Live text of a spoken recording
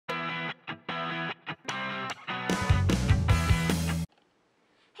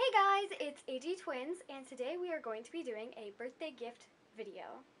It's AG Twins, and today we are going to be doing a birthday gift video.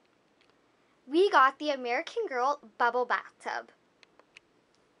 We got the American Girl Bubble Bathtub.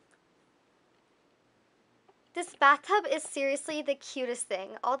 This bathtub is seriously the cutest thing.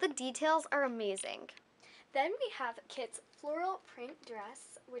 All the details are amazing. Then we have Kit's floral print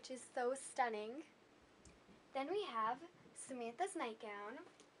dress, which is so stunning. Then we have Samantha's nightgown,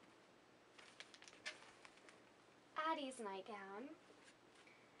 Addie's nightgown,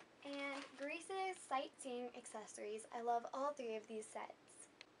 and Grace's sightseeing accessories. I love all three of these sets.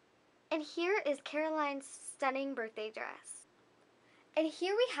 And here is Caroline's stunning birthday dress. And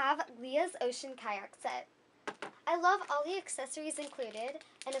here we have Leah's ocean kayak set. I love all the accessories included,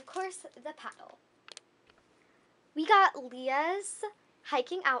 and of course the paddle. We got Leah's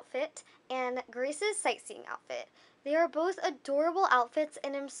hiking outfit and Grace's sightseeing outfit. They are both adorable outfits,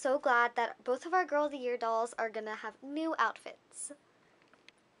 and I'm so glad that both of our Girl of the Year dolls are gonna have new outfits.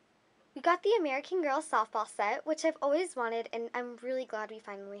 We got the American Girl softball set, which I've always wanted, and I'm really glad we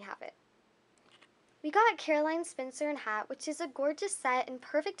finally have it. We got Caroline's Spencer and hat, which is a gorgeous set and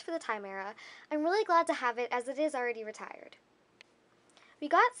perfect for the time era. I'm really glad to have it as it is already retired. We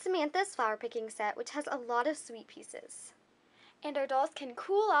got Samantha's flower picking set, which has a lot of sweet pieces. And our dolls can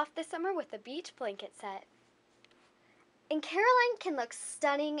cool off this summer with the beach blanket set. And Caroline can look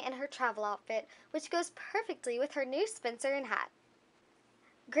stunning in her travel outfit, which goes perfectly with her new Spencer and hat.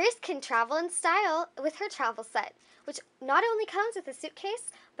 Grace can travel in style with her travel set, which not only comes with a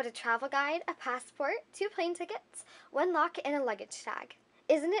suitcase, but a travel guide, a passport, 2 plane tickets, 1 lock, and a luggage tag.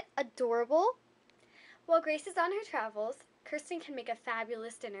 Isn't it adorable? While Grace is on her travels, Kirsten can make a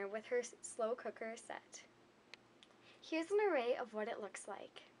fabulous dinner with her slow cooker set. Here's an array of what it looks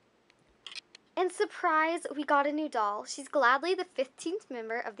like. And surprise, we got a new doll. She's gladly the 15th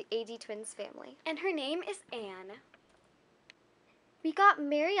member of the AG Twins family. And her name is Anne. We got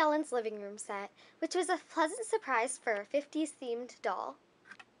Mary Ellen's living room set, which was a pleasant surprise for a 50s themed doll.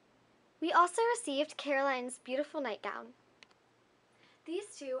 We also received Caroline's beautiful nightgown.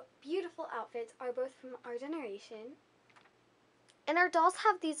 These two beautiful outfits are both from our generation. And our dolls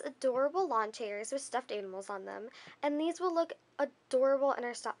have these adorable lawn chairs with stuffed animals on them, and these will look adorable in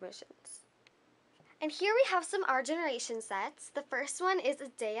our stop motions. And here we have some Our Generation sets. The first one is A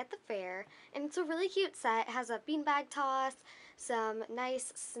Day at the Fair, and it's a really cute set. It has a beanbag toss, some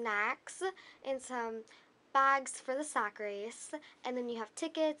nice snacks, and some bags for the sack race. And then you have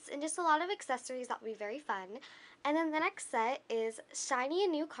tickets and just a lot of accessories that will be very fun. And then the next set is Shiny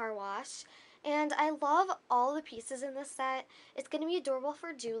and New Car Wash. And I love all the pieces in this set. It's going to be adorable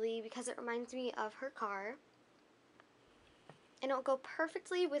for Julie because it reminds me of her car. And it will go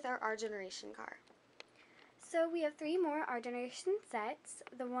perfectly with our Generation car. So we have 3 more Our Generation sets.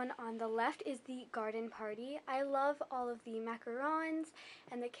 The one on the left is the garden party. I love all of the macarons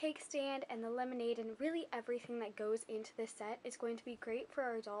and the cake stand and the lemonade and really everything that goes into this set is going to be great for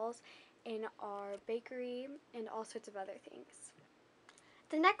our dolls in our bakery and all sorts of other things.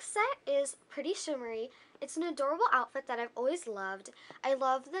 The next set is Pretty Shimmery. It's an adorable outfit that I've always loved. I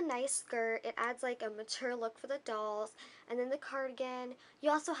love the nice skirt. It adds like a mature look for the dolls. And then the cardigan. You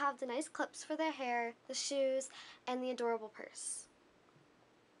also have the nice clips for their hair, the shoes, and the adorable purse.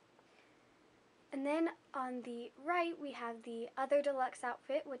 And then on the right we have the other deluxe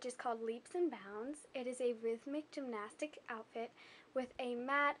outfit, which is called Leaps and Bounds. It is a rhythmic gymnastic outfit with a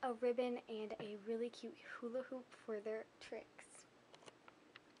mat, a ribbon, and a really cute hula hoop for their tricks.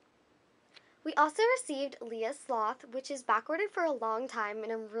 We also received Leah Sloth, which is backordered for a long time,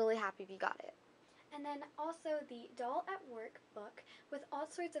 and I'm really happy we got it. And then also the Doll at Work book with all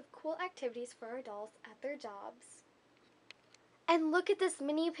sorts of cool activities for our dolls at their jobs. And look at this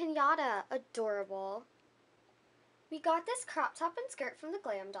mini piñata, adorable. We got this crop top and skirt from the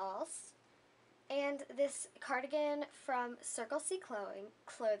Glam Dolls, and this cardigan from Circle C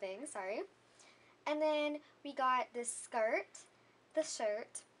Clothing, And then we got this skirt, the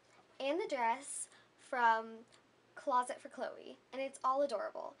shirt, and the dress from Closet for Chloe, and it's all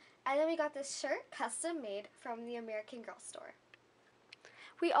adorable. And then we got this shirt custom made from the American Girl store.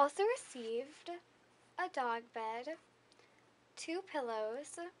 We also received a dog bed, 2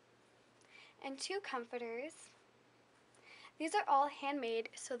 pillows, and 2 comforters. These are all handmade,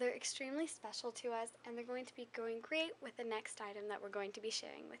 so they're extremely special to us, and they're going to be going great with the next item that we're going to be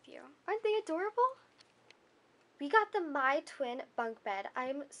sharing with you. Aren't they adorable? We got the My Twin bunk bed.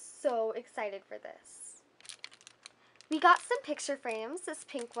 I'm so excited for this. We got some picture frames, this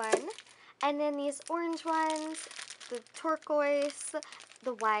pink one, and then these orange ones, the turquoise,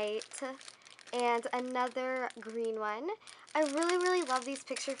 the white, and another green one. I really, really love these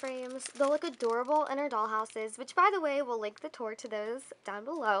picture frames. They'll look adorable in our dollhouses, which, by the way, we'll link the tour to those down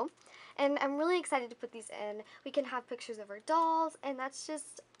below. And I'm really excited to put these in. We can have pictures of our dolls, and that's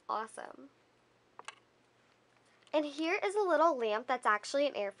just awesome. And here is a little lamp that's actually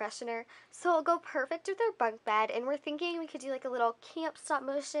an air freshener, so it'll go perfect with our bunk bed, and we're thinking we could do like a little camp stop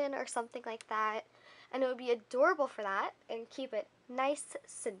motion or something like that, and it would be adorable for that, and keep it nice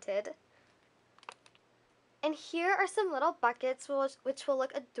scented. And here are some little buckets which will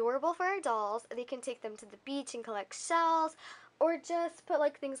look adorable for our dolls. They can take them to the beach and collect shells, or just put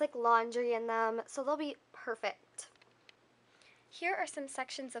like things like laundry in them, so they'll be perfect. Here are some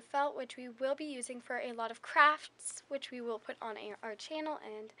sections of felt which we will be using for a lot of crafts, which we will put on our channel,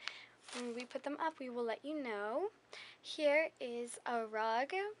 and when we put them up we will let you know. Here is a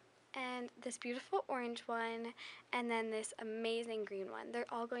rug, and this beautiful orange one, and then this amazing green one. They're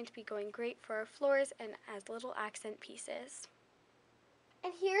all going to be going great for our floors and as little accent pieces.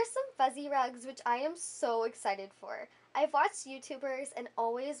 And here are some fuzzy rugs, which I am so excited for. I've watched YouTubers and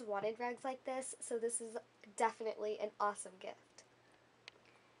always wanted rugs like this, so this is definitely an awesome gift.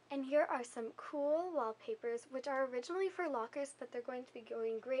 And here are some cool wallpapers, which are originally for lockers, but they're going to be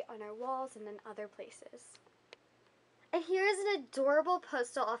going great on our walls and in other places. And here is an adorable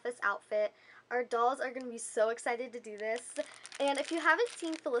postal office outfit. Our dolls are going to be so excited to do this. And if you haven't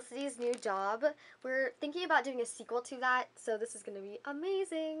seen Felicity's new job, we're thinking about doing a sequel to that, so this is going to be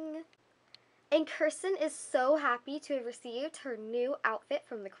amazing. And Kirsten is so happy to have received her new outfit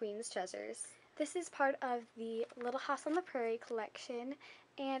from the Queen's Treasures. This is part of the Little House on the Prairie collection,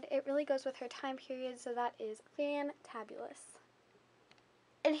 and it really goes with her time period, so that is fantabulous.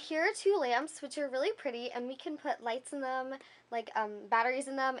 And here are two lamps, which are really pretty, and we can put lights in them, like batteries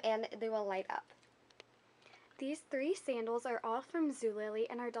in them, and they will light up. These 3 sandals are all from Zulily,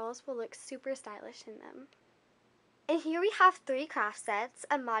 and our dolls will look super stylish in them. And here we have 3 craft sets,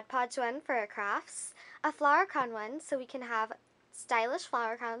 a Mod Podge one for our crafts, a flower crown one so we can have stylish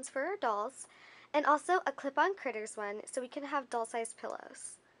flower crowns for our dolls, and also a clip-on critters one so we can have doll-sized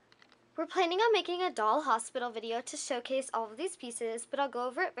pillows. We're planning on making a doll hospital video to showcase all of these pieces, but I'll go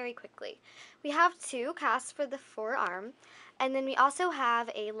over it very quickly. We have 2 casts for the forearm, and then we also have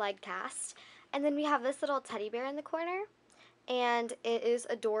a leg cast, and then we have this little teddy bear in the corner, and it is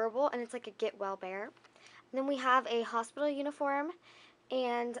adorable, and it's like a get well bear. And then we have a hospital uniform,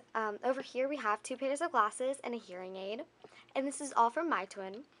 and over here we have 2 pairs of glasses and a hearing aid, and this is all from My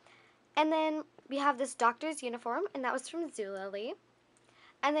Twin. And then we have this doctor's uniform, and that was from Zulily.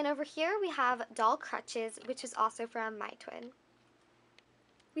 And then over here we have doll crutches, which is also from My Twin.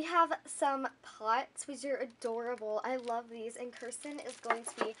 We have some pots, which are adorable. I love these, and Kirsten is going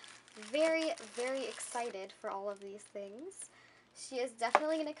to be very, very excited for all of these things. She is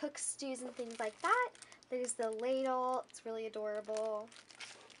definitely going to cook stews and things like that. There's the ladle, it's really adorable.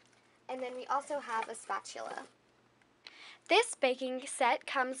 And then we also have a spatula. This baking set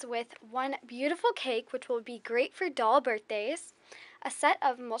comes with 1 beautiful cake, which will be great for doll birthdays, a set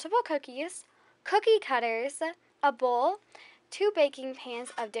of multiple cookies, cookie cutters, a bowl, 2 baking pans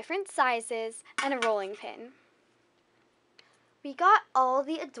of different sizes, and a rolling pin. We got all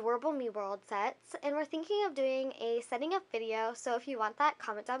the adorable Me World sets, and we're thinking of doing a setting up video, so if you want that,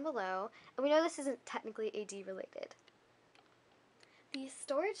 comment down below. And we know this isn't technically AD related. The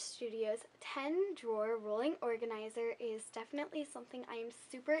Storage Studios 10-drawer rolling organizer is definitely something I am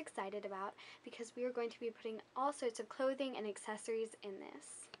super excited about because we are going to be putting all sorts of clothing and accessories in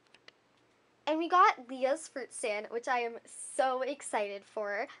this. And we got Leah's fruit stand, which I am so excited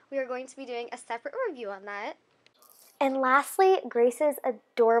for. We are going to be doing a separate review on that. And lastly, Grace's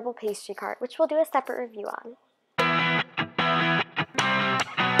adorable pastry cart, which we'll do a separate review on.